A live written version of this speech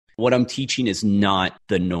what I'm teaching is not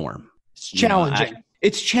the norm. It's challenging.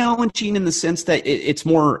 It's challenging in the sense that it's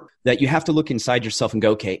more that you have to look inside yourself and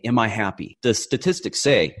go, okay, am I happy? The statistics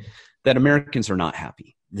say that Americans are not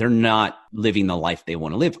happy. They're not living the life they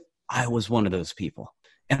want to live. I was one of those people.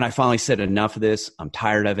 And I finally said, enough of this. I'm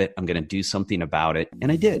tired of it. I'm going to do something about it.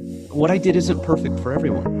 And I did. What I did isn't perfect for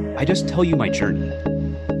everyone. I just tell you my journey.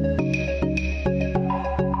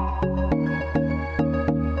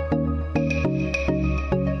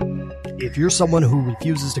 If you're someone who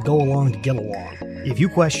refuses to go along to get along, if you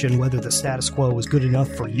question whether the status quo is good enough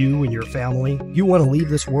for you and your family, you want to leave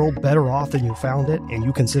this world better off than you found it, and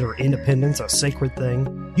you consider independence a sacred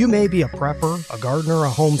thing, you may be a prepper, a gardener, a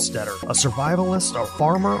homesteader, a survivalist, a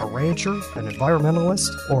farmer, a rancher, an environmentalist,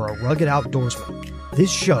 or a rugged outdoorsman.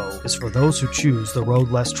 This show is for those who choose the road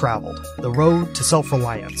less traveled, the road to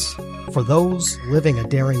self-reliance, for those living a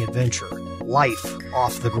daring adventure, life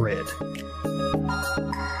off the grid.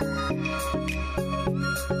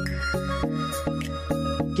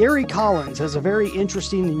 Gary Collins has a very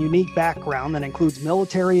interesting and unique background that includes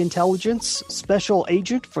military intelligence, special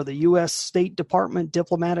agent for the U.S. State Department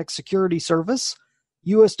Diplomatic Security Service,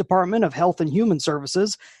 U.S. Department of Health and Human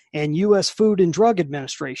Services, and U.S. Food and Drug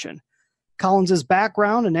Administration. Collins's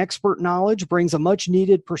background and expert knowledge brings a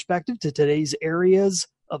much-needed perspective to today's areas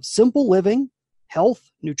of simple living, health,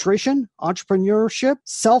 nutrition, entrepreneurship,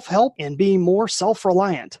 self-help, and being more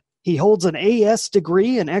self-reliant. He holds an A.S.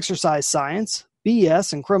 degree in exercise science,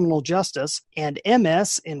 B.S. in criminal justice, and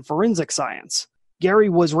M.S. in forensic science. Gary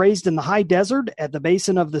was raised in the high desert at the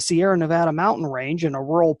basin of the Sierra Nevada mountain range in a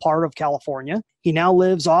rural part of California. He now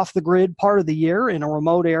lives off the grid part of the year in a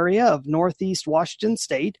remote area of northeast Washington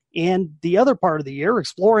state, and the other part of the year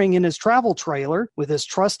exploring in his travel trailer with his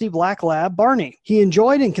trusty black lab, Barney. He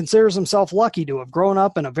enjoyed and considers himself lucky to have grown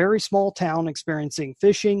up in a very small town experiencing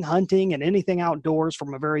fishing, hunting, and anything outdoors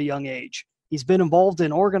from a very young age. He's been involved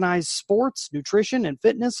in organized sports, nutrition, and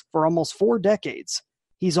fitness for almost 4 decades.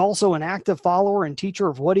 He's also an active follower and teacher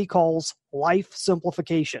of what he calls life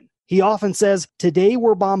simplification. He often says, today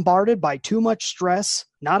we're bombarded by too much stress,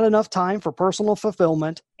 not enough time for personal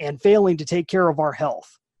fulfillment, and failing to take care of our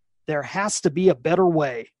health. There has to be a better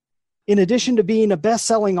way. In addition to being a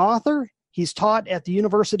best-selling author, he's taught at the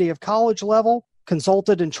University of College level,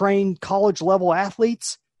 consulted and trained college-level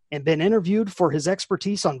athletes, and been interviewed for his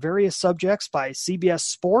expertise on various subjects by CBS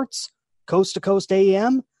Sports, Coast to Coast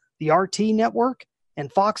AM, the RT Network,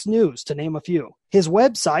 and Fox News, to name a few. His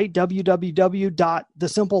website,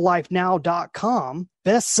 www.thesimplelifenow.com,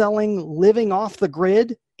 best-selling Living Off the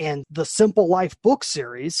Grid and the Simple Life book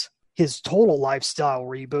series, his total lifestyle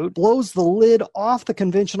reboot, blows the lid off the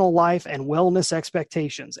conventional life and wellness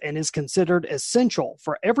expectations and is considered essential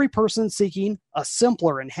for every person seeking a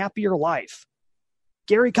simpler and happier life.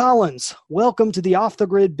 Gary Collins, welcome to the Off the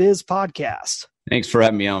Grid Biz podcast. Thanks for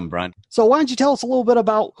having me on, Brian. So why don't you tell us a little bit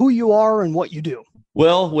about who you are and what you do?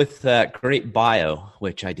 Well, with that great bio,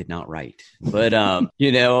 which I did not write, but,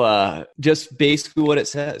 just basically what it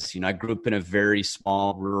says. I grew up in a very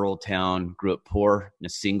small rural town, grew up poor in a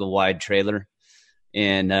single wide trailer,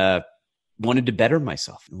 and wanted to better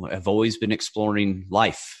myself. I've always been exploring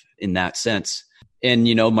life in that sense. And,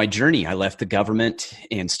 my journey, I left the government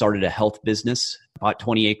and started a health business, bought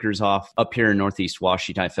 20 acres off up here in Northeast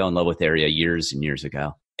Washington. I fell in love with the area years and years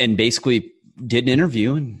ago, and basically did an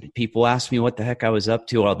interview, and people asked me what the heck I was up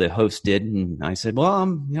to. Well, the host did. And I said, well,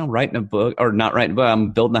 I'm, writing a book, or not writing a book.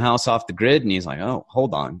 I'm building a house off the grid. And he's like, oh,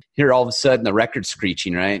 hold on. Here, all of a sudden the record's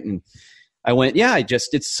screeching, right? And I went, yeah,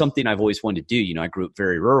 it's something I've always wanted to do. I grew up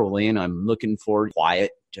very rurally, and I'm looking for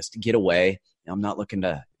quiet just to get away. I'm not looking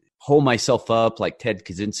to hold myself up like Ted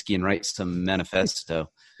Kaczynski and write some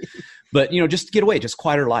manifesto, but, just to get away, just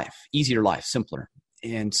quieter life, easier life, simpler.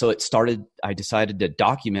 And so it started, I decided to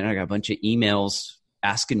document it. I got a bunch of emails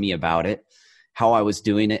asking me about it, how I was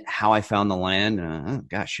doing it, how I found the land.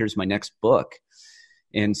 Here's my next book.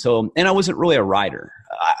 And I wasn't really a writer.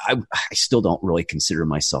 I still don't really consider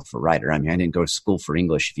myself a writer. I mean, I didn't go to school for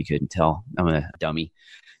English, if you couldn't tell. I'm a dummy.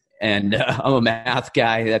 And I'm a math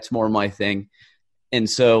guy. That's more my thing. And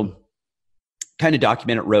so kind of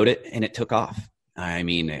documented, wrote it, and it took off. I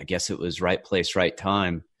mean, I guess it was right place, right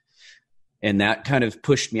time. And that kind of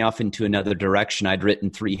pushed me off into another direction. I'd written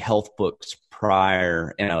 3 health books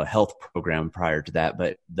prior, and a health program prior to that,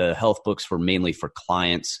 but the health books were mainly for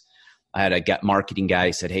clients. I had a marketing guy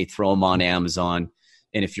who said, hey, throw them on Amazon.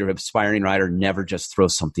 And if you're an aspiring writer, never just throw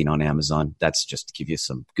something on Amazon. That's just to give you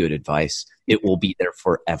some good advice. It will be there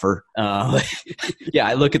forever. Yeah,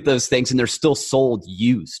 I look at those things, and they're still sold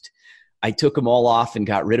used. I took them all off and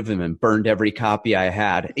got rid of them and burned every copy I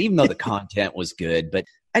had, even though the content was good. But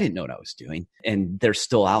I didn't know what I was doing, and they're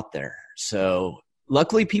still out there. So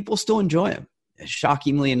luckily people still enjoy them,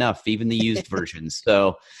 shockingly enough, even the used versions.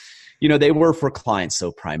 So, they were for clients,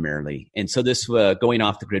 so primarily. And so this Going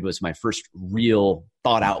Off the Grid was my first real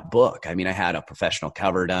thought out book. I mean, I had a professional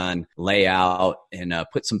cover done, layout, and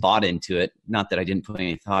put some thought into it. Not that I didn't put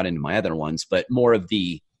any thought into my other ones, but more of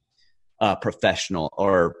the professional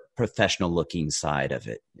looking side of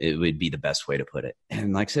it. It would be the best way to put it.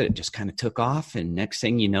 And like I said, it just kind of took off. And next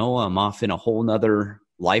thing you know, I'm off in a whole nother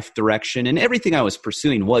life direction. And everything I was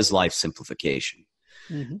pursuing was life simplification.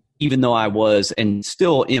 Mm-hmm. Even though I was and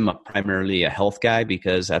still am primarily a health guy,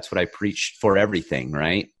 because that's what I preached for everything,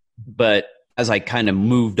 right? But as I kind of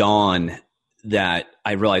moved on, that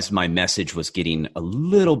I realized my message was getting a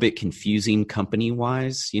little bit confusing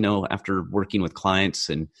company-wise, after working with clients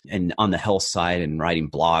and on the health side and writing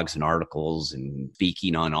blogs and articles and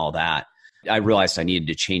speaking on all that. I realized I needed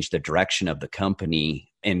to change the direction of the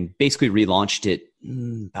company and basically relaunched it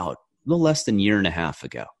about a little less than a year and a half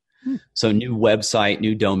ago. So new website,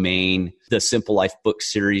 new domain, the Simple Life book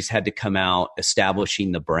series had to come out,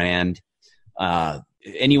 establishing the brand.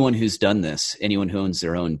 Anyone who's done this, anyone who owns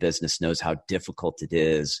their own business knows how difficult it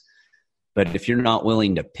is. But if you're not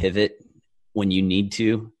willing to pivot when you need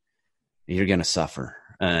to, you're going to suffer.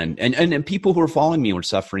 And people who were following me were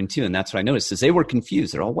suffering too. And that's what I noticed is they were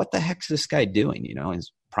confused. They're all, what the heck's this guy doing?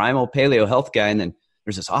 He's primal paleo health guy. And then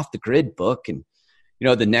there's this Off the Grid book. And,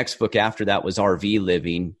 the next book after that was RV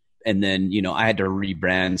living. And then, I had to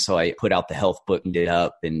rebrand. So I put out the health book and did it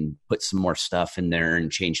up and put some more stuff in there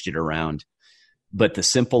and changed it around. But the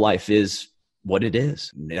Simple Life is what it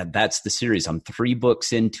is. That's the series. I'm 3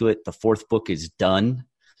 books into it. The 4th book is done.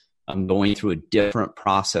 I'm going through a different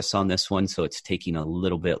process on this one. So it's taking a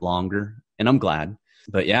little bit longer and I'm glad.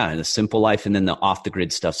 But yeah, the Simple Life and then the Off the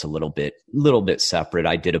Grid stuff's a little bit separate.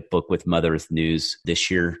 I did a book with Mother Earth News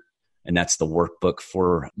this year. And that's the workbook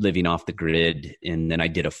for Living Off the Grid. And then I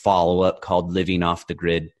did a follow-up called Living Off the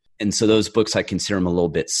Grid. And so those books, I consider them a little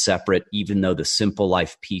bit separate, even though the Simple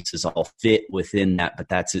Life pieces all fit within that, but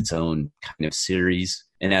that's its own kind of series.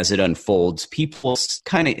 And as it unfolds,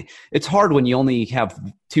 it's hard when you only have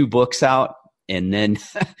 2 books out. And then,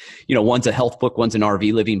 one's a health book, one's an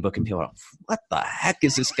RV living book. And people are like, what the heck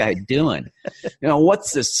is this guy doing?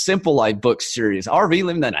 What's this Simple Life book series? RV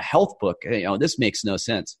living, then a health book. This makes no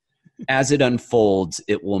sense. As it unfolds,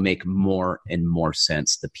 it will make more and more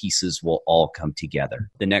sense. The pieces will all come together.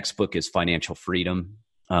 The next book is Financial Freedom,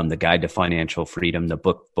 The Guide to Financial Freedom. The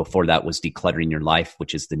book before that was Decluttering Your Life,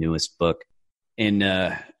 which is the newest book. And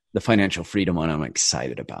the Financial Freedom one I'm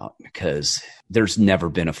excited about because there's never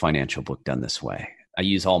been a financial book done this way. I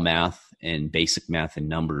use all math and basic math and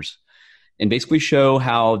numbers and basically show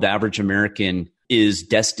how the average American is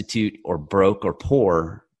destitute or broke or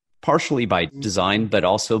poor, partially by design, but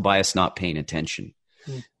also by us not paying attention.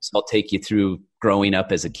 So I'll take you through growing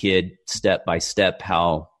up as a kid, step by step,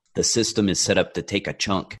 how the system is set up to take a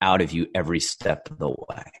chunk out of you every step of the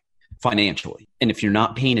way financially. And if you're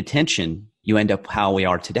not paying attention, you end up how we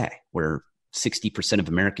are today, where 60% of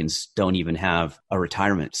Americans don't even have a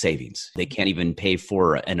retirement savings. They can't even pay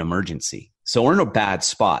for an emergency. So we're in a bad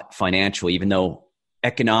spot financially, even though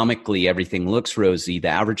economically everything looks rosy, the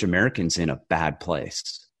average American's in a bad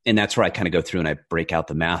place. And that's where I kind of go through and I break out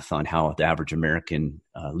the math on how the average American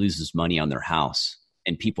loses money on their house.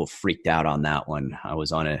 And people freaked out on that one. I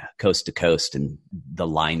was on a coast to coast and the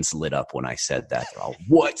lines lit up when I said that. They're all,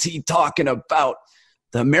 what's he talking about?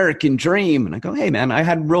 The American dream. And I go, hey man, I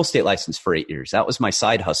had a real estate license for 8 years. That was my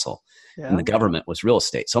side hustle. Yeah. And the government was real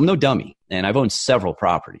estate. So I'm no dummy. And I've owned several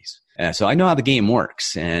properties. So I know how the game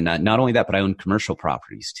works. And not only that, but I own commercial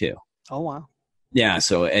properties too. Oh, wow. Yeah.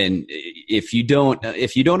 So, and if you don't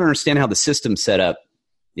understand how the system's set up,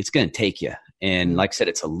 it's going to take you. And like I said,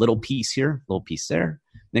 it's a little piece here, a little piece there.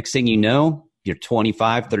 Next thing you know, you're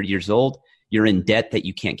 25, 30 years old. You're in debt that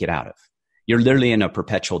you can't get out of. You're literally in a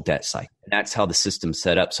perpetual debt cycle. And that's how the system's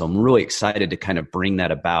set up. So I'm really excited to kind of bring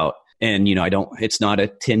that about. And, it's not a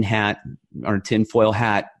tin hat or tinfoil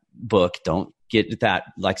hat book. Don't get that.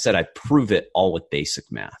 Like I said, I prove it all with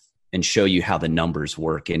basic math and show you how the numbers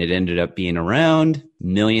work. And it ended up being around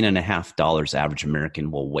 $1.5 million average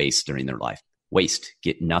American will waste during their life. Waste,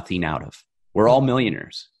 get nothing out of. We're all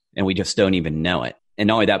millionaires and we just don't even know it. And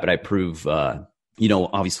not only that, but I prove,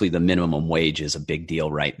 obviously the minimum wage is a big deal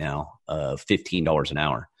right now of $15 an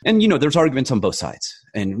hour. And, there's arguments on both sides.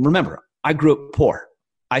 And remember, I grew up poor.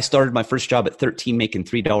 I started my first job at 13, making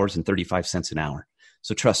 $3.35 an hour.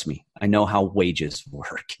 So trust me, I know how wages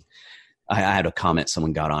work. I had a comment,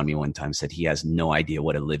 someone got on me one time, said he has no idea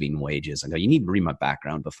what a living wage is. I go, you need to read my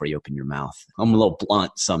background before you open your mouth. I'm a little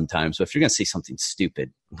blunt sometimes, but if you're going to say something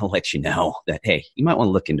stupid, I'll let you know that, hey, you might want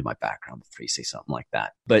to look into my background before you say something like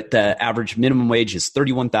that. But the average minimum wage is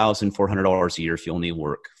 $31,400 a year if you only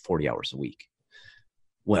work 40 hours a week.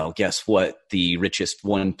 Well, guess what? The richest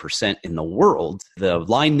 1% in the world, the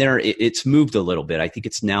line there, it's moved a little bit. I think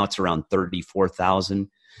it's around 34,000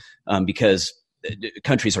 because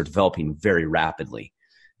countries are developing very rapidly,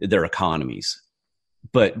 their economies.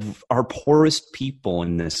 But our poorest people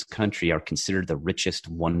in this country are considered the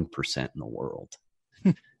richest 1% in the world.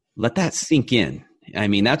 Let that sink in. I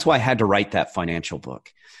mean, that's why I had to write that financial book.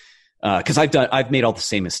 Because I've made all the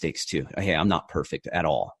same mistakes too. Hey, I'm not perfect at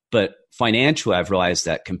all. But financially, I've realized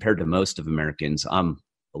that compared to most of Americans, I'm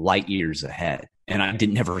light years ahead. And I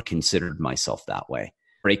never considered myself that way.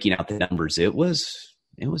 Breaking out the numbers, it was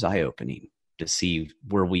eye-opening to see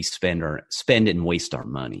where we spend and waste our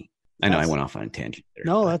money. I know I went off on a tangent there.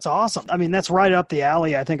 No, that's awesome. I mean, that's right up the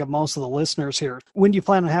alley, I think, of most of the listeners here. When do you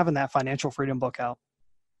plan on having that Financial Freedom book out?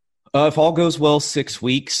 If all goes well, 6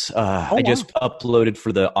 weeks. I just uploaded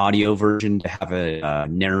for the audio version to have it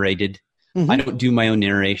narrated. Mm-hmm. I don't do my own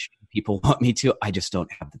narration. People want me to. I just don't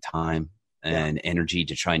have the time and energy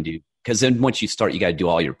to try and do. Because then once you start, you got to do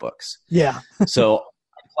all your books. Yeah. So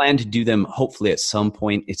plan to do them hopefully at some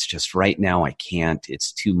point. It's just right now I can't.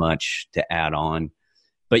 It's too much to add on.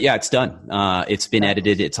 But yeah, it's done. It's been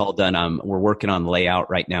edited. It's all done. We're working on layout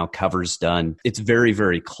right now. Cover's done. It's very,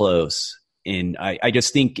 very close. And I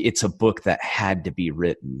just think it's a book that had to be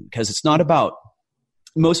written because it's not about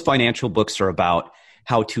 – most financial books are about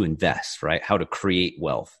how to invest, right? How to create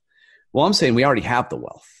wealth. Well, I'm saying we already have the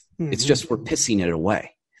wealth. Mm-hmm. It's just we're pissing it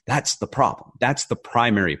away. That's the problem. That's the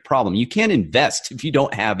primary problem. You can't invest if you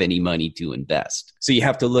don't have any money to invest. So you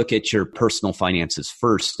have to look at your personal finances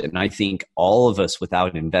first. And I think all of us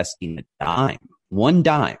without investing one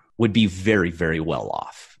dime, would be very, very well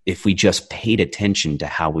off if we just paid attention to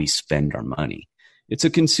how we spend our money. It's a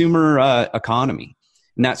consumer economy.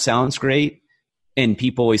 And that sounds great. And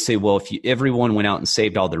people always say, well, if everyone went out and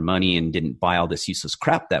saved all their money and didn't buy all this useless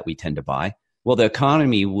crap that we tend to buy, well, the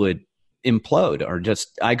economy would implode or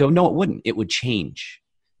I go, no, it wouldn't. It would change.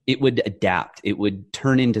 It would adapt. It would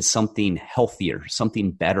turn into something healthier,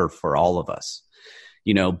 something better for all of us.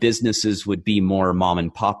 Businesses would be more mom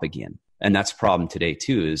and pop again. And that's a problem today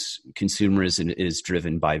too, is consumerism is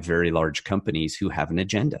driven by very large companies who have an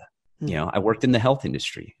agenda. Mm-hmm. I worked in the health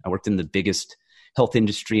industry. I worked in the biggest health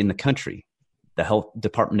industry in the country, the Health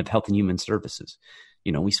Department of Health and Human Services.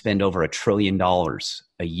 We spend over $1 trillion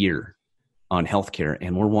a year on healthcare,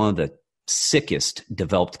 and we're one of the sickest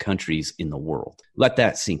developed countries in the world. Let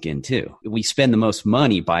that sink in too. We spend the most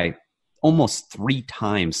money by almost 3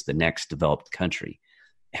 times the next developed country.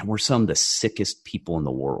 And we're some of the sickest people in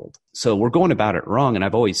the world. So we're going about it wrong. And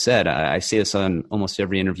I've always said, I say this on almost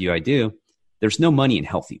every interview I do, there's no money in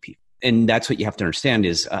healthy people. And that's what you have to understand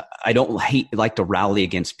is I don't like to rally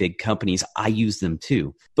against big companies. I use them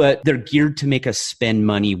too. But they're geared to make us spend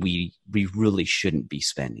money we really shouldn't be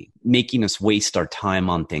spending, making us waste our time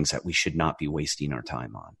on things that we should not be wasting our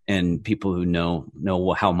time on. And people who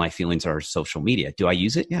know how my feelings are social media. Do I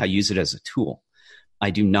use it? Yeah, I use it as a tool.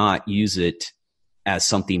 I do not use it as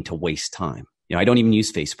something to waste time. I don't even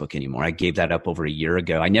use Facebook anymore. I gave that up over a year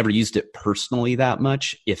ago. I never used it personally that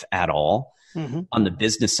much, if at all. Mm-hmm. On the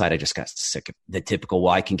business side, I just got sick of the typical,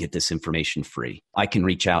 well, I can get this information free. I can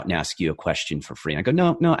reach out and ask you a question for free. And I go,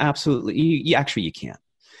 no, absolutely. You can't.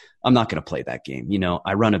 I'm not going to play that game.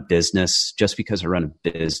 I run a business. Just because I run a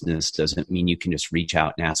business doesn't mean you can just reach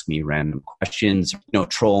out and ask me random questions,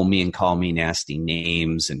 troll me and call me nasty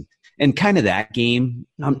names and kind of that game.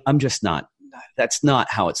 I'm just not. That's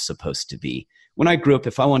not how it's supposed to be. When I grew up,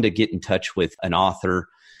 if I wanted to get in touch with an author,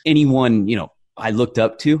 anyone, I looked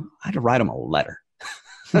up to, I had to write them a letter.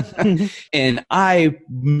 And I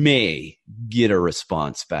may get a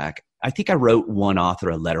response back. I think I wrote one author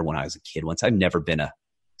a letter when I was a kid once. I've never been a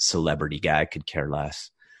celebrity guy. I could care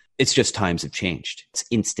less. It's just times have changed. It's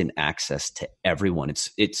instant access to everyone. It's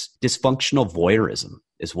dysfunctional voyeurism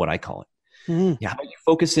is what I call it. Mm. Yeah, you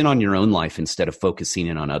focus in on your own life instead of focusing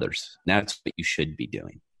in on others. That's what you should be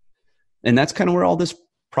doing. And that's kind of where all this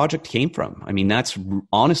project came from. I mean, that's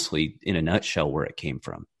honestly, in a nutshell, where it came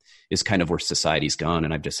from, is kind of where society's gone.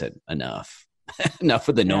 And I've just said, enough. Enough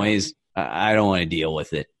of the noise. I don't want to deal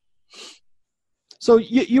with it. So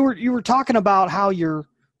you were talking about how your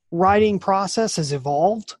writing process has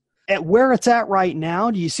evolved. At where it's at right now,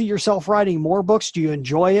 do you see yourself writing more books? Do you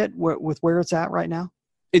enjoy it with where it's at right now?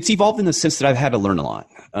 It's evolved in the sense that I've had to learn a lot.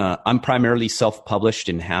 I'm primarily self-published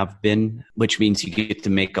and have been, which means you get to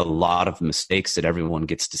make a lot of mistakes that everyone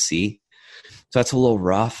gets to see. So that's a little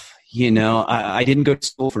rough. I didn't go to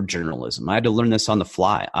school for journalism. I had to learn this on the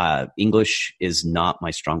fly. English is not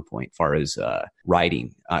my strong point as far as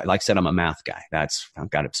writing. Like I said, I'm a math guy. I've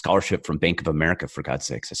got a scholarship from Bank of America, for God's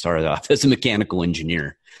sakes. I started off as a mechanical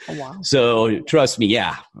engineer. Oh, wow. So trust me,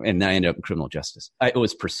 yeah. And I ended up in criminal justice. I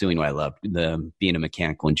was pursuing what I loved. Being a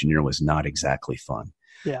mechanical engineer was not exactly fun.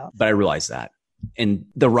 Yeah. But I realized that. And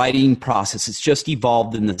the writing process, it's just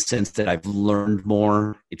evolved in the sense that I've learned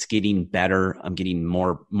more. It's getting better. I'm getting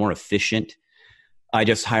more efficient. I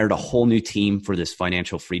just hired a whole new team for this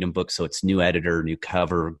financial freedom book. So it's new editor, new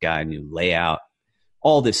cover guy, new layout.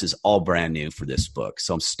 All this is all brand new for this book.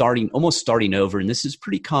 So I'm almost starting over. And this is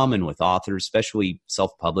pretty common with authors, especially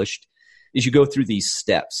self-published, is you go through these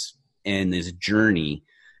steps and this journey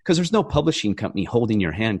because there's no publishing company holding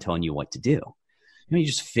your hand telling you what to do. You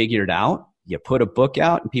just figure it out. You put a book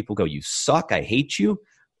out and people go, you suck, I hate you.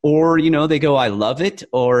 Or, they go, I love it.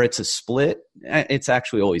 Or it's a split. It's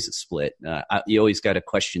actually always a split. You always got to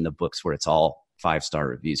question the books where it's all 5-star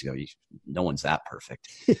reviews. You go, no one's that perfect.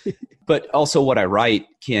 But also what I write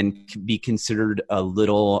can be considered a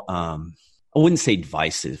little, I wouldn't say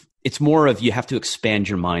divisive. It's more of you have to expand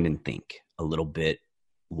your mind and think a little bit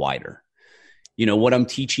wider. What I'm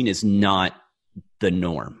teaching is not the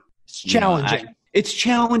norm. It's challenging. It's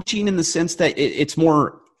challenging in the sense that it's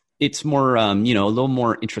more, a little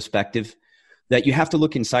more introspective, that you have to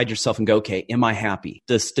look inside yourself and go, okay, am I happy?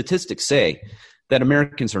 The statistics say that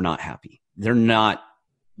Americans are not happy. They're not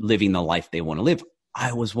living the life they want to live.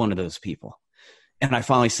 I was one of those people. And I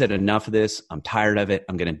finally said, enough of this. I'm tired of it.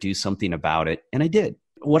 I'm going to do something about it. And I did.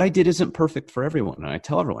 What I did isn't perfect for everyone. And I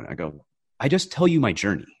tell everyone, I just tell you my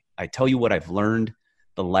journey. I tell you what I've learned.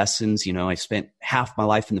 The lessons, I spent half my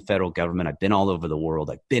life in the federal government. I've been all over the world.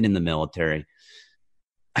 I've been in the military.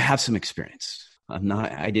 I have some experience.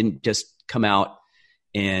 I didn't just come out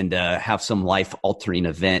and have some life altering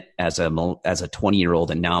event as a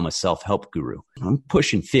 20-year-old. And now I'm a self-help guru. I'm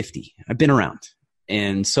pushing 50. I've been around.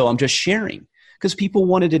 And so I'm just sharing because people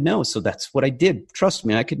wanted to know. So that's what I did. Trust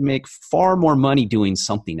me, I could make far more money doing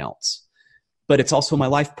something else, but it's also my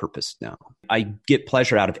life purpose now. I get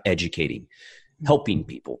pleasure out of educating, helping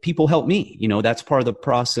people. People help me. That's part of the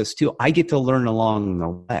process too. I get to learn along the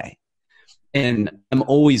way. And I'm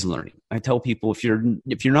always learning. I tell people, if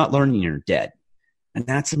you're not learning, you're dead. And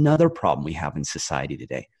that's another problem we have in society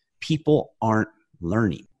today. People aren't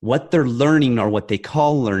learning. What they're learning, or what they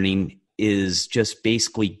call learning, is just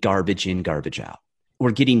basically garbage in, garbage out.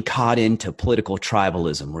 We're getting caught into political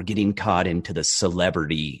tribalism. We're getting caught into the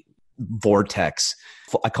celebrity vortex.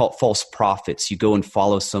 I call it false prophets. You go and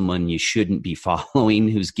follow someone you shouldn't be following,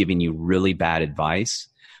 who's giving you really bad advice,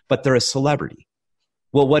 but they're a celebrity.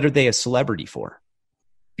 Well, what are they a celebrity for?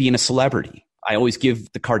 Being a celebrity. I always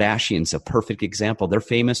give the Kardashians a perfect example. They're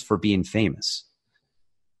famous for being famous.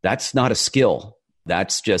 That's not a skill.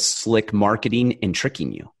 That's just slick marketing and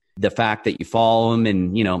tricking you. The fact that you follow them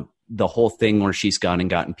and, the whole thing where she's gone and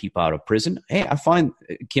gotten people out of prison. Hey, I find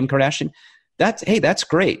Kim Kardashian, that's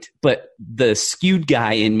great. But the skewed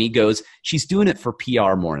guy in me goes, she's doing it for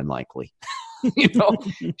PR more than likely.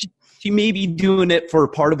 She may be doing it for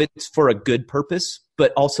part of it's for a good purpose,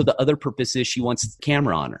 but also the other purpose is she wants the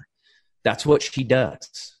camera on her. That's what she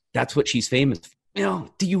does. That's what she's famous for.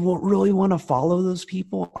 Do you really want to follow those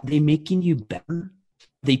people? Are they making you better?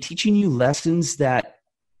 Are they teaching you lessons that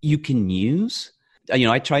you can use?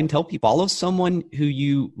 I try and tell people, follow someone who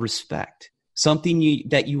you respect, something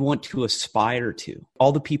that you want to aspire to.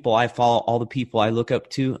 All the people I follow, all the people I look up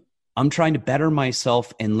to, I'm trying to better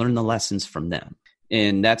myself and learn the lessons from them.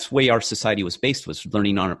 And that's the way our society was based, was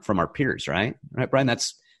learning from our peers, right? Right, Brian?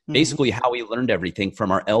 That's basically how we learned everything,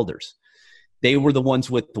 from our elders. They were the ones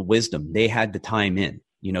with the wisdom. They had the time in.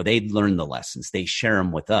 They'd learn the lessons. They share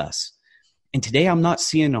them with us. And today I'm not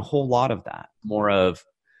seeing a whole lot of that. More of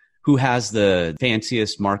who has the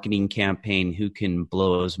fanciest marketing campaign, who can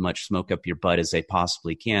blow as much smoke up your butt as they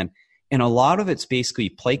possibly can. And a lot of it's basically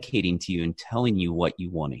placating to you and telling you what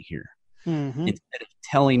you want to hear. Mm-hmm. Instead of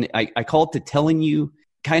telling, I call it the telling you,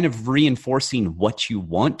 kind of reinforcing what you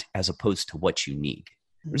want as opposed to what you need.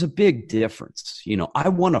 There's a big difference. I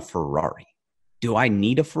want a Ferrari. Do I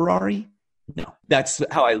need a Ferrari? No. That's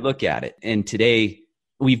how I look at it. And today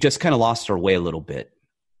we've just kind of lost our way a little bit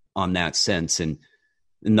on that sense. And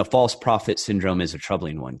the false prophet syndrome is a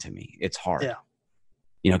troubling one to me. It's hard. Yeah.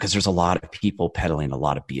 Because there's a lot of people peddling a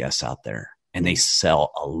lot of BS out there, and they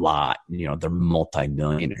sell a lot. They're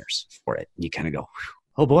multimillionaires for it. And you kind of go,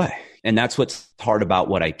 Oh boy. And that's what's hard about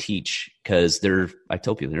what I teach, because I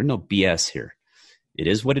tell people there's no BS here. It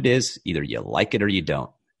is what it is. Either you like it or you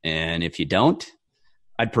don't. And if you don't,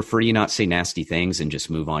 I'd prefer you not say nasty things and just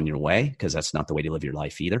move on your way, because that's not the way to live your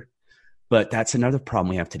life either. But that's another problem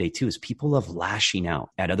we have today too, is people love lashing out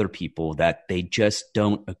at other people that they just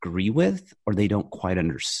don't agree with or they don't quite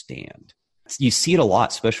understand. You see it a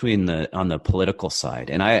lot, especially on the political side.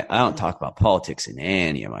 And I don't talk about politics in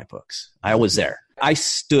any of my books. I was there. I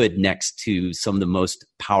stood next to some of the most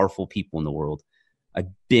powerful people in the world. I've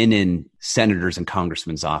been in senators and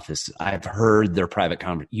congressmen's office. I've heard their private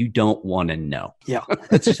conversation. You don't want to know. Yeah.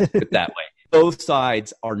 Let's just put it that way. Both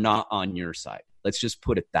sides are not on your side. Let's just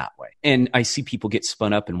put it that way. And I see people get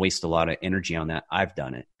spun up and waste a lot of energy on that. I've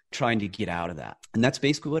done it, trying to get out of that. And that's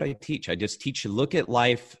basically what I teach. I just teach you look at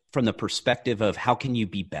life from the perspective of how can you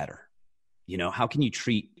be better? How can you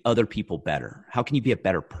treat other people better? How can you be a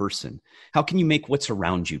better person? How can you make what's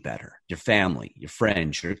around you better? Your family, your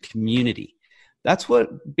friends, your community. That's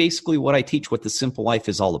basically what I teach, what the simple life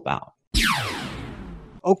is all about.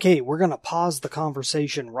 Okay, we're going to pause the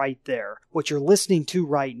conversation right there. What you're listening to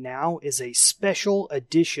right now is a special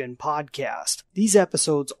edition podcast. These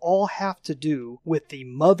episodes all have to do with the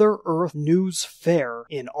Mother Earth News Fair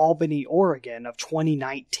in Albany, Oregon of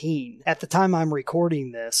 2019. At the time I'm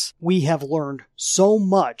recording this, we have learned so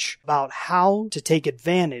much about how to take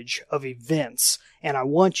advantage of events, and I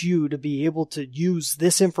want you to be able to use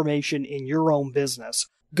this information in your own business.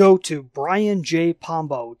 Go to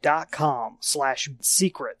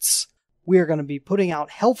brianjpombo.com/secrets. We are going to be putting out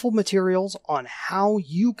helpful materials on how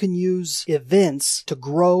you can use events to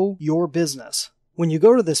grow your business. When you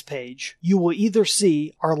go to this page, you will either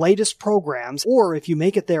see our latest programs, or if you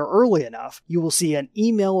make it there early enough, you will see an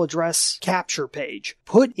email address capture page.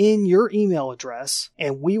 Put in your email address,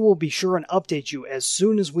 and we will be sure and update you as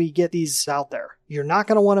soon as we get these out there. You're not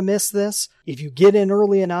going to want to miss this. If you get in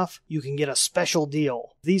early enough, you can get a special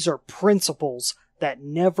deal. These are principles that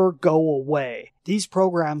never go away. These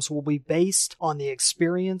programs will be based on the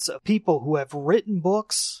experience of people who have written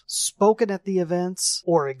books, spoken at the events,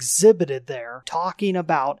 or exhibited there, talking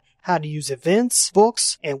about how to use events,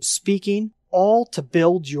 books, and speaking, all to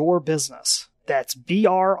build your business. That's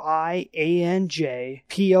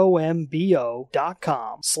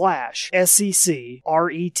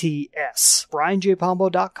brianjpombo.com/SECRETS.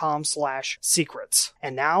 brianjpombo.com/secrets.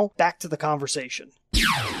 And now back to the conversation.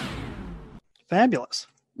 Fabulous.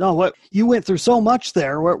 No, what you went through so much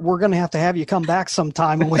there. We're going to have you come back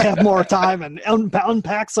sometime when we have more time and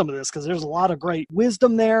unpack some of this, because there's a lot of great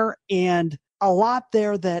wisdom there and a lot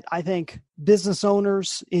there that I think business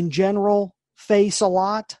owners in general face a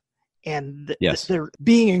lot. And yes, they're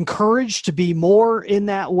being encouraged to be more in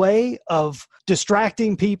that way of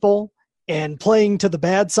distracting people and playing to the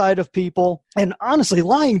bad side of people and honestly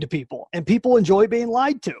lying to people, and people enjoy being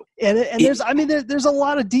lied to. And there's a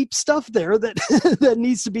lot of deep stuff there that that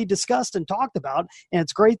needs to be discussed and talked about. And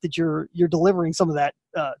it's great that you're delivering some of that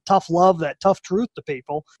tough love, that tough truth to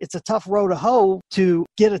people. It's a tough row to hoe to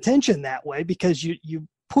get attention that way, because you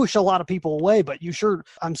push a lot of people away, but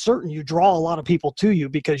I'm certain you draw a lot of people to you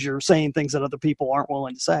because you're saying things that other people aren't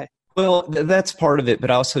willing to say. Well, that's part of it.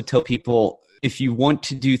 But I also tell people, if you want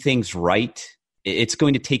to do things right, it's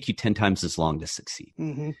going to take you 10 times as long to succeed.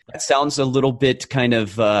 Mm-hmm. That sounds a little bit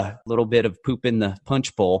of poop in the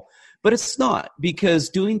punch bowl, but it's not, because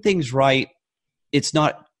doing things right, it's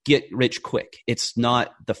not get rich quick. It's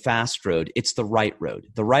not the fast road. It's the right road.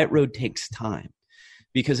 The right road takes time.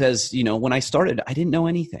 Because as you know, when I started, I didn't know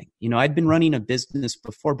anything. I'd been running a business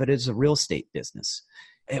before, but it was a real estate business.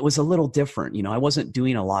 It was a little different. I wasn't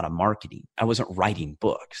doing a lot of marketing. I wasn't writing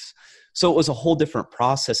books. So it was a whole different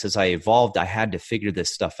process. As I evolved, I had to figure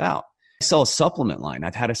this stuff out. I sell a supplement line.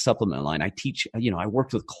 I've had a supplement line. I teach, I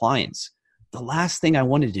worked with clients. The last thing I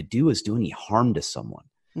wanted to do is do any harm to someone.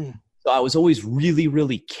 So I was always really,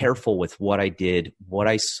 really careful with what I did, what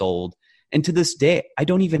I sold. And to this day, I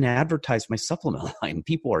don't even advertise my supplement line.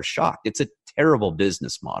 People are shocked. It's a terrible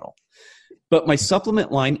business model. But my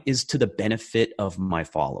supplement line is to the benefit of my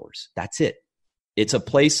followers. That's it. It's a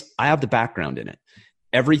place, I have the background in it.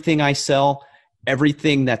 Everything I sell,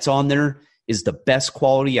 everything that's on there is the best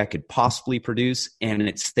quality I could possibly produce. And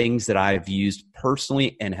it's things that I've used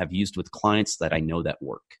personally and have used with clients that I know that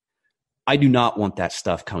work. I do not want that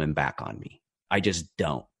stuff coming back on me. I just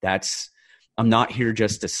don't. I'm not here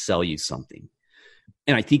just to sell you something.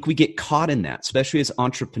 And I think we get caught in that, especially as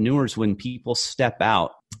entrepreneurs, when people step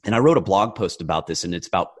out. And I wrote a blog post about this, and it's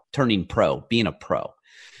about turning pro, being a pro.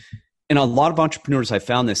 And a lot of entrepreneurs, I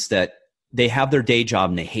found this, that they have their day job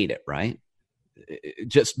and they hate it, right?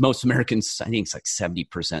 Just most Americans, I think it's like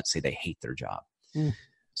 70% say they hate their job. Mm.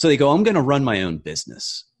 So they go, I'm going to run my own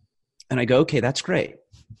business. And I go, okay, that's great.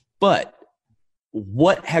 But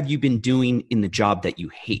what have you been doing in the job that you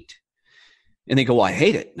hate? And they go, well, I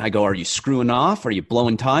hate it. And I go, are you screwing off? Are you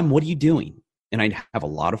blowing time? What are you doing? And I have a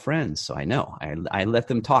lot of friends, so I know. I let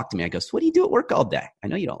them talk to me. I go, so what do you do at work all day? I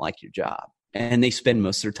know you don't like your job. And they spend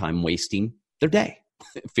most of their time wasting their day,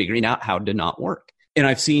 figuring out how to not work. And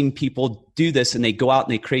I've seen people do this, and they go out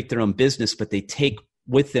and they create their own business, but they take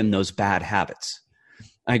with them those bad habits.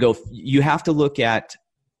 I go, you have to look at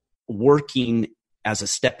working as a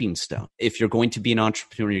stepping stone. If you're going to be an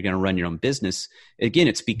entrepreneur, you're going to run your own business. Again,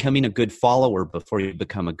 it's becoming a good follower before you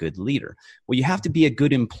become a good leader. Well, you have to be a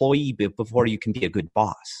good employee before you can be a good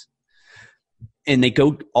boss. And they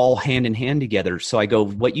go all hand in hand together. So I go,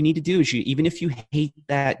 what you need to do is even if you hate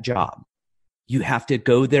that job, you have to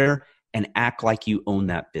go there and act like you own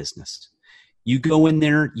that business. You go in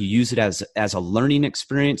there, you use it as a learning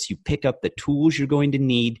experience. You pick up the tools you're going to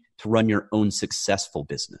need to run your own successful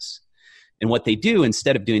business. And what they do,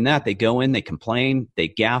 instead of doing that, they go in, they complain, they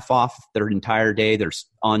gaff off their entire day. They're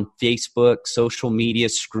on Facebook, social media,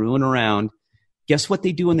 screwing around. Guess what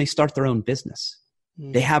they do when they start their own business?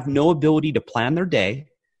 Mm. They have no ability to plan their day.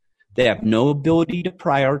 They have no ability to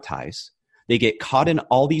prioritize. They get caught in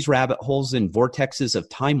all these rabbit holes and vortexes of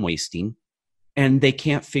time wasting, and they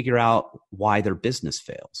can't figure out why their business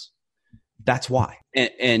fails. That's why.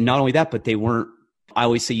 And not only that, but I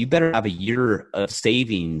always say, you better have a year of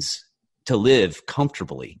savings to live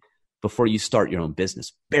comfortably before you start your own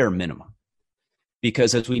business, bare minimum.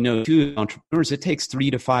 Because as we know, too, entrepreneurs, it takes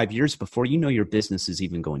 3 to 5 years before you know your business is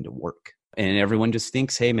even going to work. And everyone just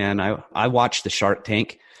thinks, hey, man, I watch the Shark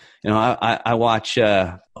Tank. I watch,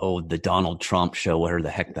 the Donald Trump show, whatever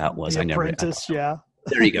the heck that was. The Apprentice, yeah.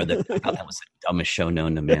 There you go. That was the dumbest show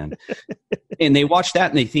known to man. And they watch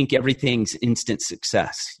that and they think everything's instant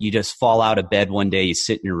success. You just fall out of bed one day, you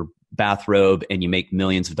sit in your bathrobe, and you make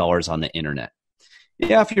millions of dollars on the internet.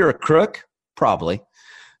 Yeah, if you're a crook, probably.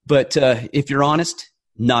 But if you're honest,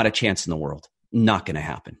 not a chance in the world. Not going to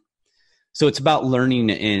happen. So it's about learning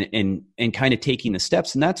and kind of taking the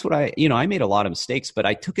steps. And that's what I made a lot of mistakes, but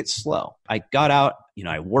I took it slow. I got out,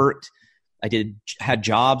 I worked. I had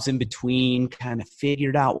jobs in between, kind of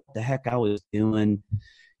figured out what the heck I was doing.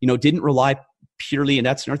 Didn't rely purely, and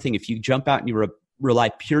that's another thing, if you jump out and you rely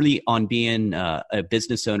purely on being a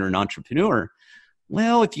business owner, an entrepreneur,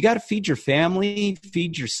 well, if you got to feed your family,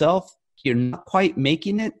 feed yourself, you're not quite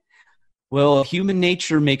making it. Well, human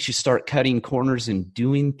nature makes you start cutting corners and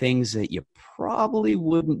doing things that you probably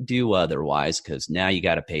wouldn't do otherwise, because now you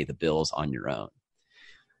got to pay the bills on your own.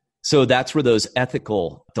 So that's where those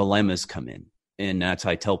ethical dilemmas come in. And that's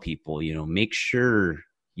how I tell people, make sure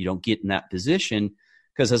you don't get in that position,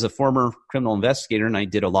 because as a former criminal investigator, and I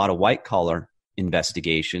did a lot of white collar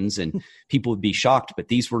investigations, and people would be shocked, but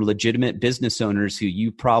these were legitimate business owners who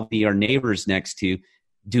you probably are neighbors next to,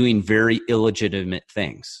 doing very illegitimate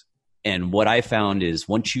things. And what I found is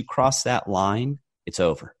once you cross that line, it's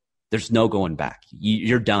over. There's no going back.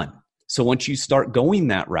 You're done. So once you start going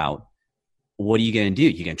that route, what are you going to do?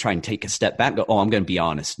 You're going to try and take a step back and go, I'm going to be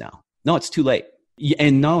honest now. No, it's too late.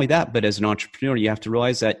 And not only that, but as an entrepreneur, you have to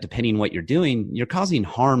realize that depending on what you're doing, you're causing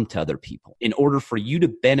harm to other people. In order for you to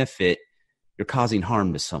benefit, you're causing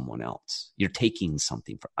harm to someone else. You're taking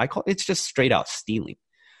something it's just straight out stealing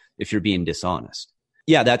if you're being dishonest.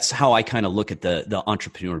 Yeah, that's how I kind of look at the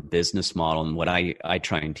entrepreneur business model. And what I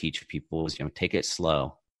try and teach people is, take it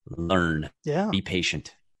slow, learn, be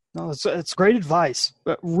patient. No, it's great advice,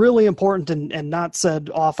 but really important and not said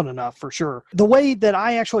often enough, for sure. The way that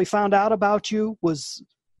I actually found out about you was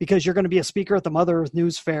because you're going to be a speaker at the Mother Earth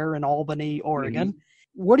News Fair in Albany, Oregon.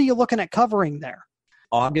 Mm-hmm. What are you looking at covering there?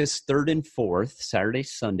 August 3rd and 4th, Saturday,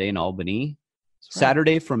 Sunday in Albany. Right.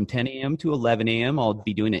 Saturday from 10 a.m. to 11 a.m., I'll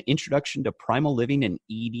be doing an introduction to primal living and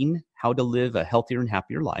eating, how to live a healthier and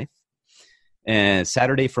happier life. And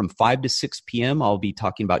Saturday from 5 to 6 p.m., I'll be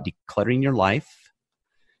talking about decluttering your life.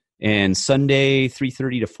 And Sunday,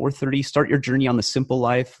 3:30 to 4:30, start your journey on the simple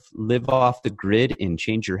life, live off the grid, and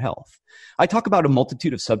change your health. I talk about a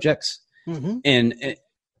multitude of subjects, and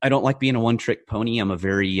I don't like being a one-trick pony. I'm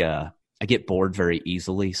I get bored very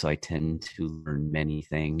easily, so I tend to learn many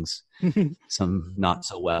things, some not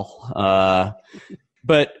so well.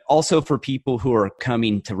 But also for people who are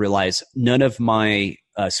coming to realize none of my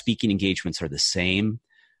speaking engagements are the same.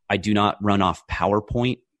 I do not run off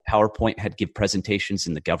PowerPoint. PowerPoint had to give presentations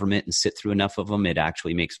in the government and sit through enough of them. It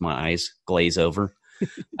actually makes my eyes glaze over.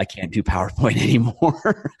 I can't do PowerPoint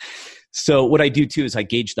anymore. So what I do too is I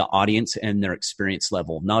gauge the audience and their experience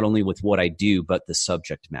level, not only with what I do, but the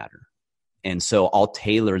subject matter. And so I'll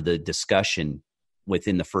tailor the discussion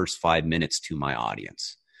within the first 5 minutes to my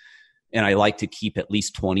audience. And I like to keep at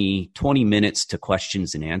least 20 minutes to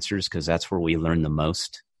questions and answers, because that's where we learn the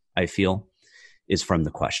most, I feel, is from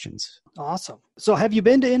the questions. Awesome. So have you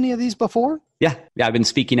been to any of these before? Yeah. I've been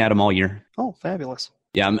speaking at them all year. Oh, fabulous.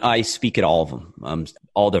 Yeah, I speak at all of them,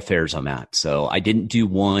 all the fairs I'm at. So I didn't do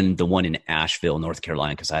the one in Asheville, North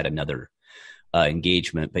Carolina, because I had another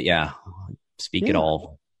engagement. But yeah, speak at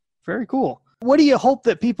all. Very cool. What do you hope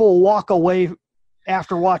that people walk away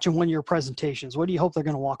after watching one of your presentations? What do you hope they're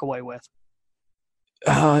going to walk away with?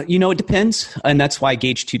 It depends. And that's why I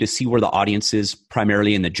gauge too, to see where the audience is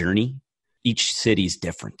primarily in the journey. Each city's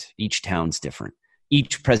different. Each town's different.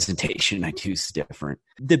 Each presentation I do is different.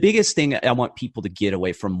 The biggest thing I want people to get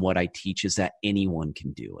away from what I teach is that anyone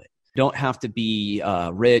can do it. You don't have to be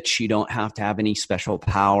rich. You don't have to have any special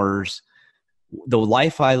powers. The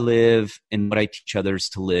life I live and what I teach others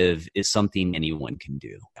to live is something anyone can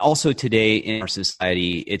do. Also today in our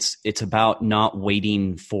society, it's about not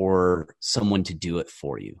waiting for someone to do it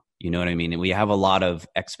for you. You know what I mean? And we have a lot of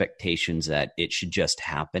expectations that it should just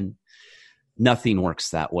happen. Nothing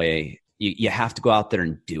works that way. You have to go out there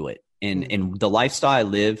and do it. And the lifestyle I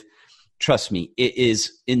live, trust me, it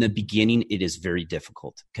is in the beginning, it is very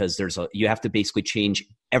difficult, because you have to basically change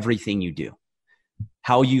everything you do.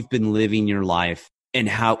 How you've been living your life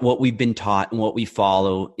and what we've been taught and what we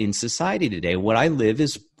follow in society today. What I live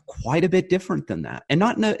is quite a bit different than that. And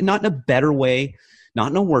not in a better way,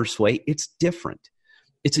 not in a worse way. It's different.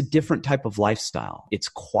 It's a different type of lifestyle. It's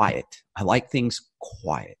quiet. I like things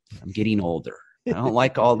quiet. I'm getting older. I don't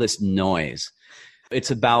like all this noise. It's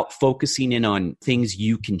about focusing in on things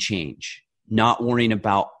you can change, not worrying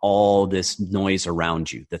about all this noise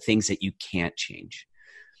around you, the things that you can't change.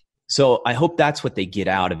 So I hope that's what they get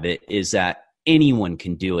out of it, is that anyone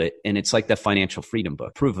can do it. And it's like the financial freedom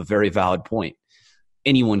book. Prove a very valid point.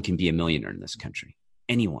 Anyone can be a millionaire in this country.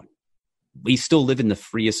 Anyone. We still live in the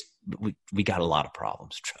freest. We got a lot of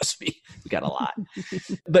problems. Trust me. We got a lot.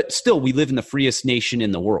 But still, we live in the freest nation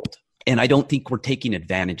in the world. And I don't think we're taking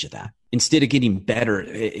advantage of that. Instead of getting better,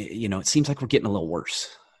 it seems like we're getting a little worse.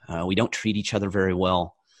 We don't treat each other very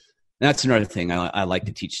well. And that's another thing I like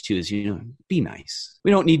to teach too, is, be nice. We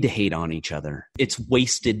don't need to hate on each other. It's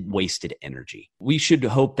wasted energy. We should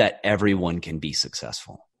hope that everyone can be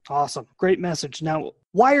successful. Awesome. Great message. Now,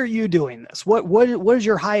 why are you doing this? What is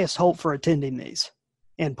your highest hope for attending these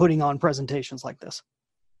and putting on presentations like this?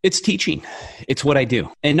 It's teaching. It's what I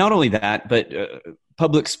do. And not only that, but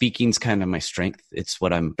public speaking is kind of my strength. It's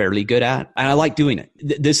what I'm fairly good at. And I like doing it.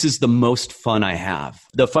 This is the most fun I have.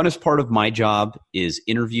 The funnest part of my job is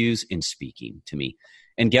interviews and speaking to me.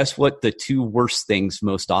 And guess what? The two worst things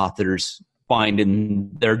most authors find in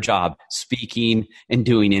their job: speaking and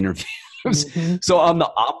doing interviews. Mm-hmm. So I'm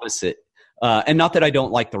the opposite. And not that I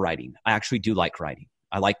don't like the writing. I actually do like writing.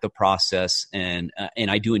 I like the process, and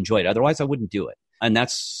I do enjoy it. Otherwise, I wouldn't do it. And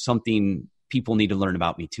that's something people need to learn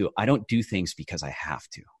about me too. I don't do things because I have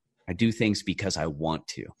to. I do things because I want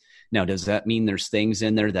to. Now, does that mean there's things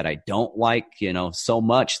in there that I don't like, so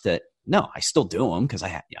much that, no, I still do them because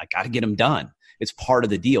I got to get them done. It's part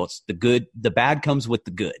of the deal. It's the good. The bad comes with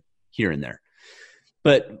the good here and there.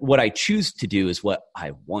 But what I choose to do is what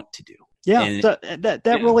I want to do. Yeah, and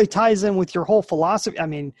that really ties in with your whole philosophy. I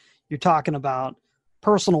mean, you're talking about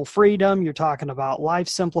personal freedom. You're talking about life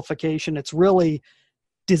simplification. It's really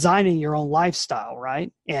designing your own lifestyle,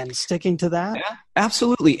 right? And sticking to that. Yeah,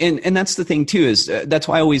 absolutely. And that's the thing too, is that's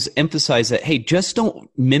why I always emphasize that, hey, just don't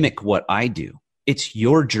mimic what I do. It's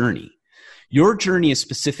your journey. Your journey is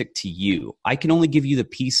specific to you. I can only give you the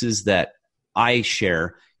pieces that I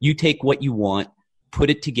share. You take what you want, put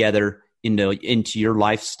it together into your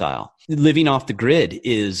lifestyle. Living off the grid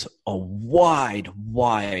is a wide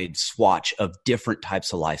swatch of different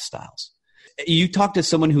types of lifestyles. You talk to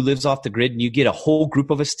someone who lives off the grid and you get a whole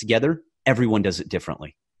group of us together, everyone does it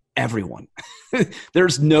differently. Everyone.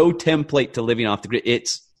 There's no template to living off the grid.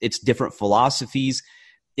 It's different philosophies.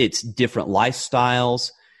 It's different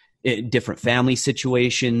lifestyles, different family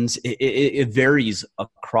situations. It varies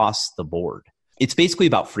across the board. It's basically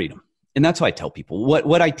about freedom. And that's why I tell people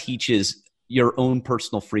what I teach is your own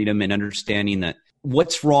personal freedom and understanding that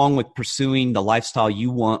what's wrong with pursuing the lifestyle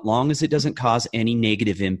you want, long as it doesn't cause any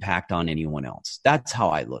negative impact on anyone else. That's how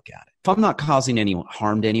I look at it. If I'm not causing any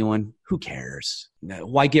harm to anyone, who cares?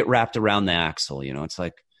 Why get wrapped around the axle? It's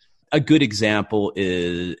like a good example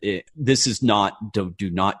is this is not, do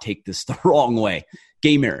not take this the wrong way.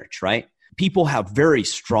 Gay marriage, right? People have very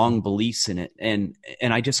strong beliefs in it. And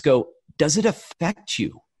I just go, does it affect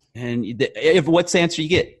you? And what's the answer you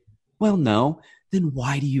get? Well, no. Then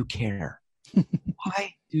why do you care?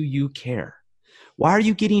 Why do you care? Why are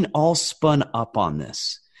you getting all spun up on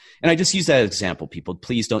this? And I just use that example, people.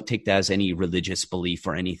 Please don't take that as any religious belief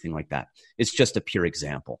or anything like that. It's just a pure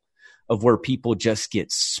example of where people just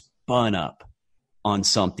get spun up on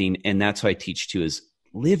something. And that's what I teach too, is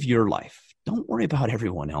live your life. Don't worry about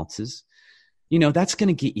everyone else's. That's going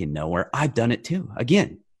to get you nowhere. I've done it too.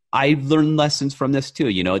 Again, I learned lessons from this too.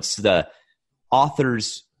 It's the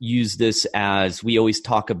authors use this as, we always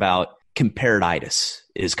talk about comparatitis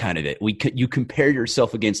is kind of it. You compare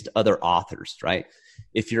yourself against other authors, right?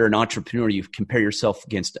 If you're an entrepreneur, you compare yourself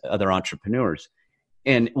against other entrepreneurs.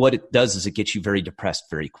 And what it does is it gets you very depressed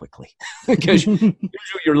very quickly because usually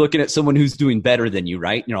you're looking at someone who's doing better than you,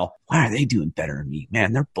 right? Why are they doing better than me?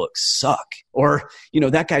 Man, their books suck. Or,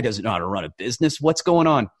 that guy doesn't know how to run a business. What's going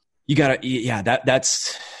on? You gotta,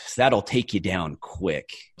 that'll take you down quick.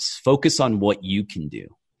 Focus on what you can do,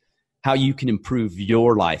 how you can improve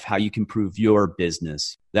your life, how you can improve your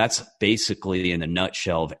business. That's basically in a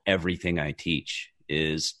nutshell of everything I teach,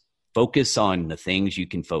 is focus on the things you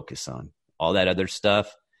can focus on. All that other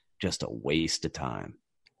stuff, just a waste of time.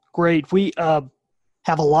 Great. We have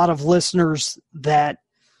a lot of listeners that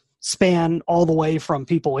span all the way from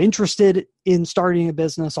people interested in starting a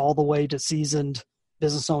business all the way to seasoned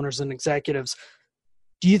business owners and executives.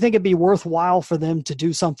 Do you think it'd be worthwhile for them to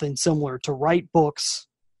do something similar, to write books,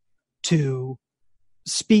 to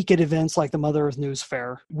speak at events like the Mother Earth News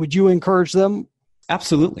Fair? Would you encourage them?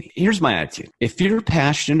 Absolutely. Here's my attitude. If you're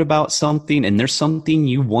passionate about something and there's something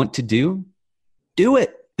you want to do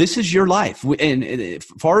it. This is your life. And as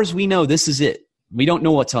far as we know, this is it. We don't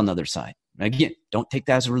know what's on the other side. Again, don't take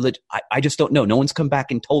that as a religion. I just don't know. No one's come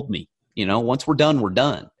back and told me. Once we're done, we're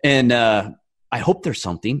done. And I hope there's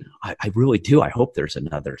something. I really do. I hope there's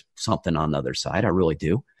something on the other side. I really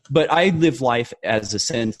do. But I live life as a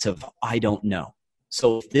sense of I don't know.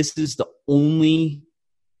 So if this is the only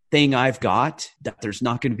thing I've got, that there's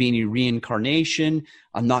not going to be any reincarnation,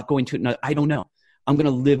 I'm not going to, I don't know. I'm going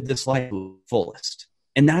to live this life to the fullest.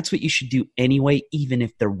 And that's what you should do anyway, even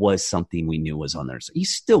if there was something we knew was on there. So you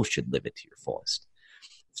still should live it to your fullest.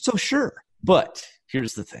 So sure. But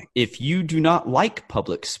here's the thing. If you do not like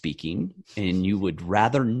public speaking and you would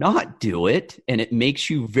rather not do it and it makes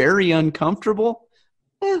you very uncomfortable,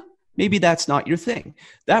 maybe that's not your thing.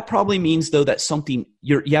 That probably means, though, that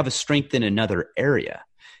you have a strength in another area.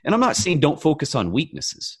 And I'm not saying don't focus on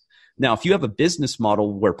weaknesses. Now, if you have a business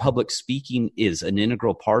model where public speaking is an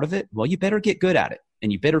integral part of it, well, you better get good at it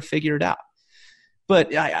and you better figure it out.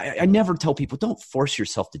 But I never tell people, don't force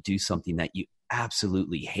yourself to do something that you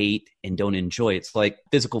absolutely hate and don't enjoy. It's like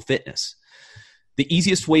physical fitness. The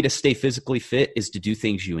easiest way to stay physically fit is to do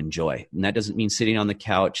things you enjoy. And that doesn't mean sitting on the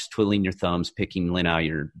couch, twiddling your thumbs, picking lint out of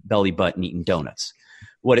your belly button, eating donuts.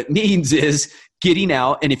 What it means is getting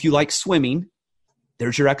out. And if you like swimming,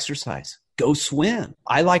 there's your exercise. Go swim.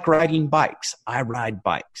 I like riding bikes. I ride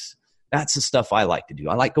bikes. That's the stuff I like to do.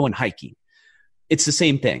 I like going hiking. It's the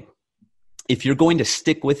same thing. If you're going to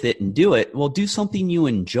stick with it and do it, well, do something you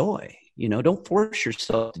enjoy. Don't force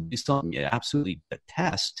yourself to do something you absolutely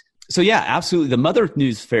detest. So yeah, absolutely. The Mother Earth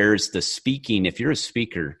News Fair is the speaking. If you're a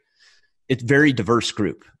speaker, it's a very diverse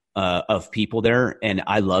group of people there, and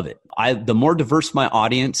I love it. The more diverse my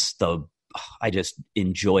audience, I just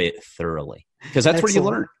enjoy it thoroughly because that's Excellent.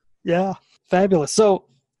 Where you learn. Yeah, fabulous. So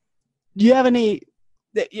do you have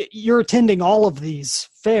you're attending all of these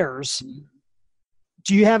fairs.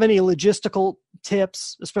 Do you have any logistical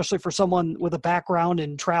tips, especially for someone with a background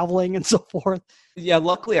in traveling and so forth? Yeah,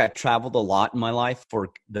 luckily I've traveled a lot in my life for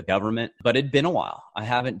the government, but it'd been a while. I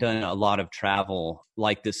haven't done a lot of travel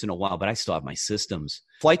like this in a while, but I still have my systems.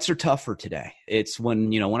 Flights are tougher today. It's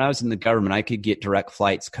when I was in the government, I could get direct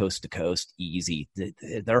flights coast to coast easy.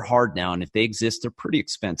 They're hard now. And if they exist, they're pretty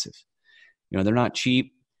expensive. They're not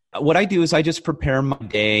cheap. What I do is I just prepare my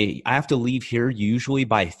day. I have to leave here usually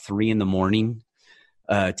by 3 a.m.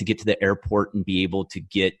 To get to the airport and be able to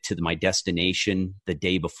get to my destination the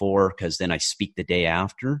day before, because then I speak the day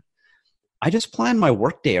after. I just plan my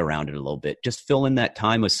workday around it a little bit. Just fill in that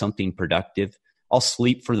time with something productive. I'll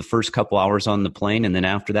sleep for the first couple hours on the plane, and then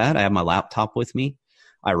after that, I have my laptop with me.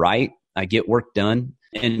 I write. I get work done,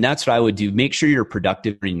 and that's what I would do. Make sure you're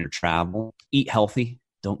productive in your travel. Eat healthy.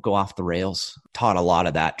 Don't go off the rails. Taught a lot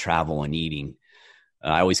of that, travel and eating.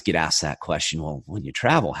 I always get asked that question. Well, when you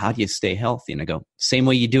travel, how do you stay healthy? And I go, same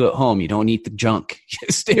way you do at home. You don't eat the junk.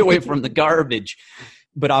 Stay away from the garbage.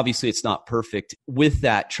 But obviously it's not perfect. With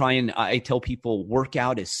that, I tell people, work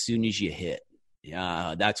out as soon as you hit.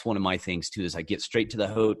 That's one of my things too, is I get straight to the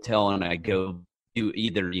hotel and I go do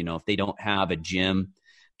either, if they don't have a gym,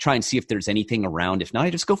 try and see if there's anything around. If not, I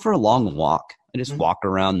just go for a long walk. I just walk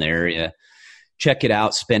around the area, check it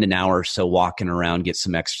out, spend an hour or so walking around, get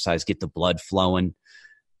some exercise, get the blood flowing.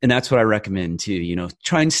 And that's what I recommend too.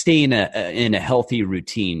 Try and stay in a healthy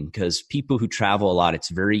routine, because people who travel a lot, it's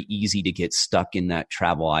very easy to get stuck in that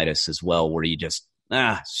travel-itis as well, where you just,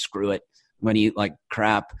 screw it. I'm going to eat like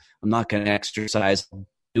crap. I'm not going to exercise. I'll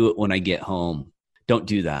do it when I get home. Don't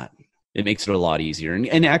do that. It makes it a lot easier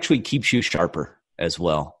and actually keeps you sharper as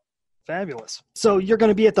well. Fabulous. So you're going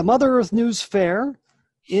to be at the Mother Earth News Fair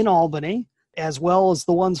in Albany, as well as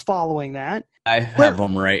the ones following that. I have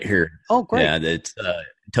them right here. Oh, great. Yeah, it's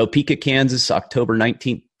Topeka, Kansas, October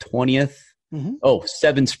 19th, 20th. Mm-hmm. Oh,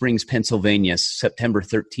 Seven Springs, Pennsylvania, September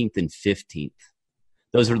 13th and 15th.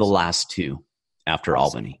 Those are the last two after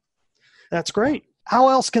Albany. That's great. How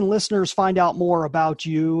else can listeners find out more about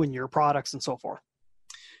you and your products and so forth?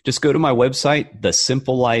 Just go to my website,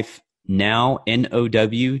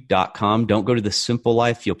 thesimplelifenow.com. Don't go to The Simple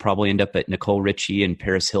Life. You'll probably end up at Nicole Richie and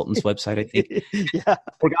Paris Hilton's website, I think. Yeah.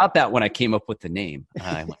 Forgot that when I came up with the name.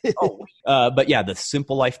 I went, but yeah,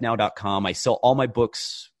 thesimplelifenow.com. I sell all my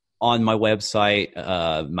books on my website.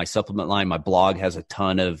 My supplement line, my blog has a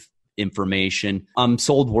ton of information. I'm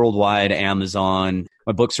sold worldwide, Amazon.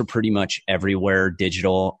 My books are pretty much everywhere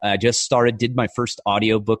digital. I just did my first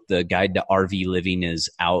audiobook. The Guide to RV Living is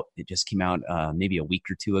out. It just came out maybe a week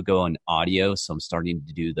or two ago on audio. So I'm starting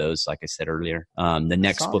to do those, like I said earlier. The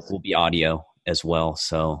next book will be audio as well.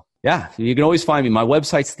 So yeah, you can always find me. My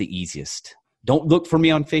website's the easiest. Don't look for me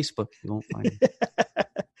on Facebook. You won't find me.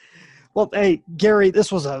 Well, hey, Gary,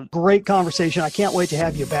 this was a great conversation. I can't wait to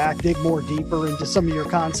have you back, dig more deeper into some of your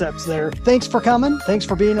concepts there. Thanks for coming. Thanks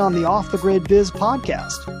for being on the Off the Grid Biz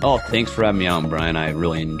podcast. Oh, thanks for having me on, Brian. I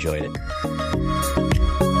really enjoyed it.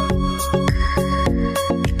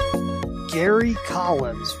 Gary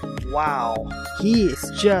Collins. Wow. He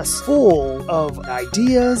is just full of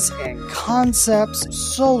ideas and concepts.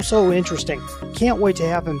 So interesting. Can't wait to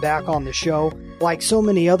have him back on the show. Like so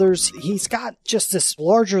many others, he's got just this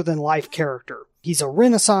larger-than-life character. He's a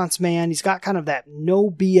Renaissance man. He's got kind of that no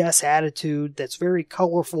BS attitude that's very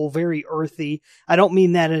colorful, very earthy. I don't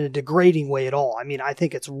mean that in a degrading way at all. I mean, I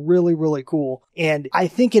think it's really, really cool. And I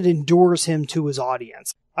think it endures him to his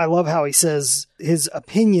audience. I love how he says his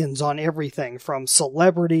opinions on everything from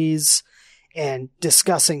celebrities and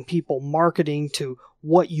discussing people marketing to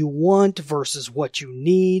what you want versus what you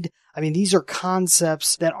need. I mean, these are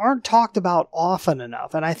concepts that aren't talked about often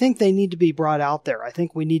enough, and I think they need to be brought out there. I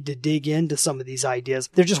think we need to dig into some of these ideas.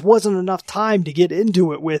 There just wasn't enough time to get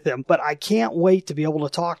into it with him, but I can't wait to be able to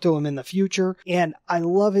talk to him in the future, and I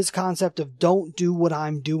love his concept of don't do what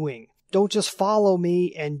I'm doing. Don't just follow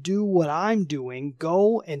me and do what I'm doing.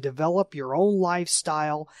 Go and develop your own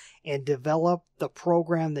lifestyle and develop the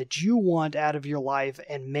program that you want out of your life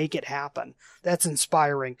and make it happen. That's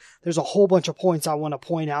inspiring. There's a whole bunch of points I want to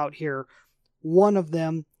point out here. One of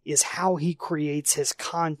them is how he creates his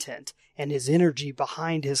content and his energy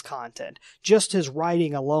behind his content. Just his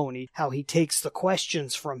writing alone, how he takes the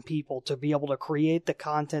questions from people to be able to create the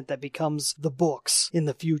content that becomes the books in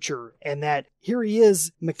the future. And that here he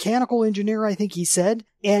is, mechanical engineer, I think he said.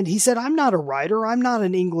 And he said, I'm not a writer. I'm not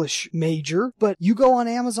an English major. But you go on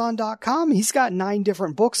Amazon.com, he's got 9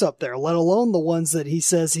 different books up there, let alone the ones that he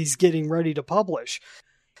says he's getting ready to publish.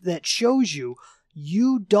 That shows you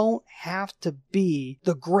don't have to be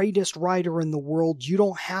the greatest writer in the world. You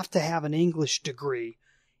don't have to have an English degree.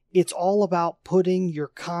 It's all about putting your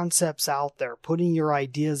concepts out there, putting your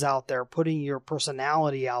ideas out there, putting your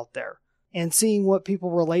personality out there, and seeing what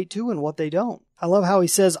people relate to and what they don't. I love how he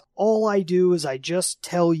says, all I do is I just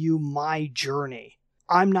tell you my journey.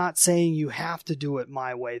 I'm not saying you have to do it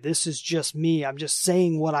my way. This is just me. I'm just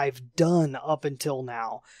saying what I've done up until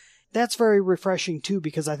now. That's very refreshing too,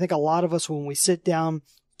 because I think a lot of us, when we sit down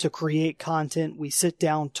to create content, we sit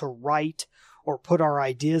down to write or put our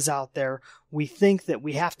ideas out there, we think that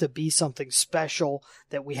we have to be something special,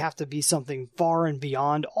 that we have to be something far and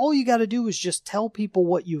beyond. All you got to do is just tell people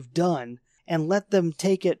what you've done and let them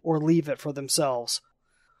take it or leave it for themselves.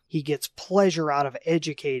 He gets pleasure out of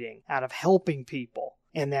educating, out of helping people,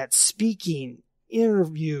 and that speaking,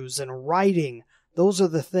 interviews, and writing, those are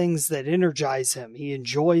the things that energize him. He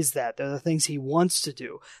enjoys that. They're the things he wants to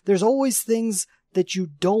do. There's always things that you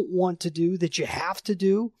don't want to do, that you have to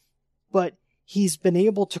do, but he's been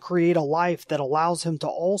able to create a life that allows him to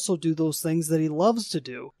also do those things that he loves to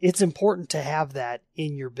do. It's important to have that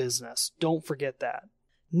in your business. Don't forget that.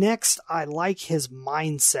 Next, I like his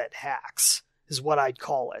mindset hacks, is what I'd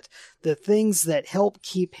call it. The things that help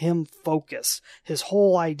keep him focused. His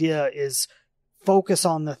whole idea is focus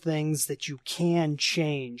on the things that you can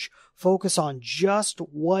change. Focus on just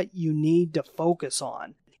what you need to focus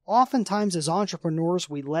on. Oftentimes as entrepreneurs,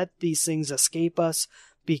 we let these things escape us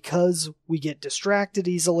because we get distracted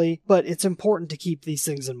easily, but it's important to keep these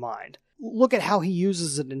things in mind. Look at how he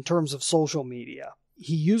uses it in terms of social media.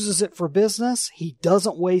 He uses it for business. He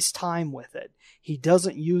doesn't waste time with it. He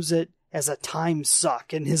doesn't use it as a time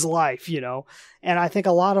suck in his life, And I think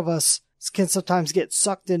a lot of us can sometimes get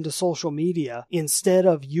sucked into social media instead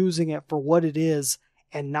of using it for what it is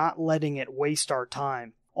and not letting it waste our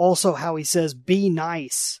time. Also, how he says, be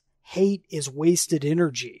nice. Hate is wasted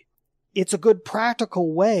energy. It's a good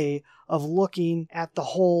practical way of looking at the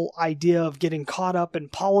whole idea of getting caught up in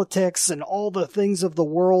politics and all the things of the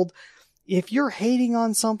world. If you're hating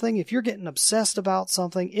on something, if you're getting obsessed about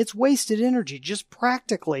something, it's wasted energy. Just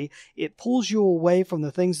practically, it pulls you away from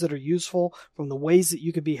the things that are useful, from the ways that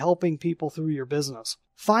you could be helping people through your business.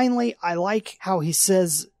 Finally, I like how he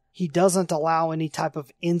says he doesn't allow any type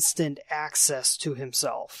of instant access to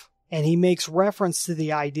himself. And he makes reference to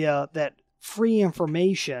the idea that free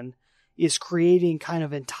information is creating kind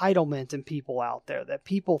of entitlement in people out there, that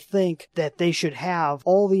people think that they should have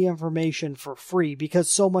all the information for free because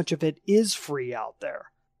so much of it is free out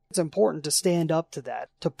there. It's important to stand up to that,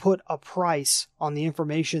 to put a price on the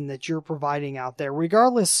information that you're providing out there,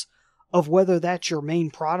 regardless of whether that's your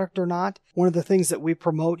main product or not. One of the things that we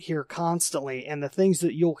promote here constantly, and the things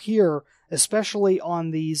that you'll hear, especially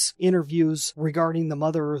on these interviews regarding the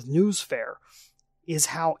Mother Earth News Fair, is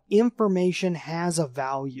how information has a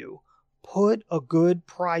value. Put a good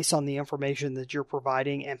price on the information that you're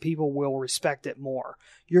providing and people will respect it more.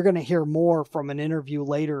 You're going to hear more from an interview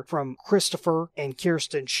later from Christopher and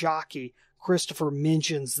Kirsten Shockey. Christopher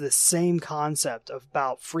mentions this same concept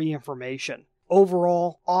about free information.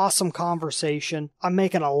 Overall, awesome conversation. I'm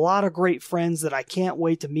making a lot of great friends that I can't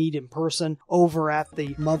wait to meet in person over at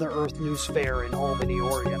the Mother Earth News Fair in Albany,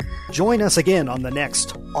 Oregon. Join us again on the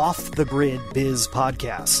next Off the Grid Biz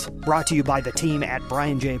podcast, brought to you by the team at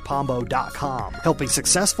brianjpombo.com, helping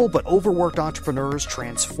successful but overworked entrepreneurs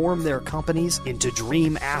transform their companies into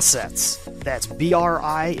dream assets. That's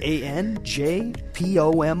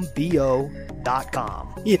brianjpombo.com.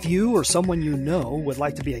 If you or someone you know would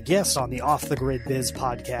like to be a guest on the Off the Grid Biz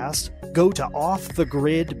podcast, go to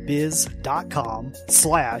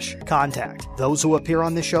offthegridbiz.com/contact. Those who appear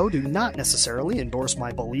on the show do not necessarily endorse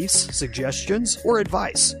my beliefs, suggestions, or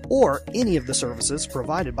advice, or any of the services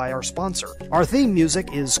provided by our sponsor. Our theme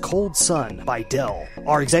music is Cold Sun by Dell.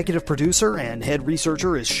 Our executive producer and head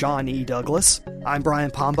researcher is Sean E. Douglas. I'm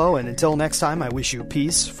Brian Pombo, and until next time, I wish you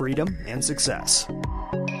peace, freedom, and success.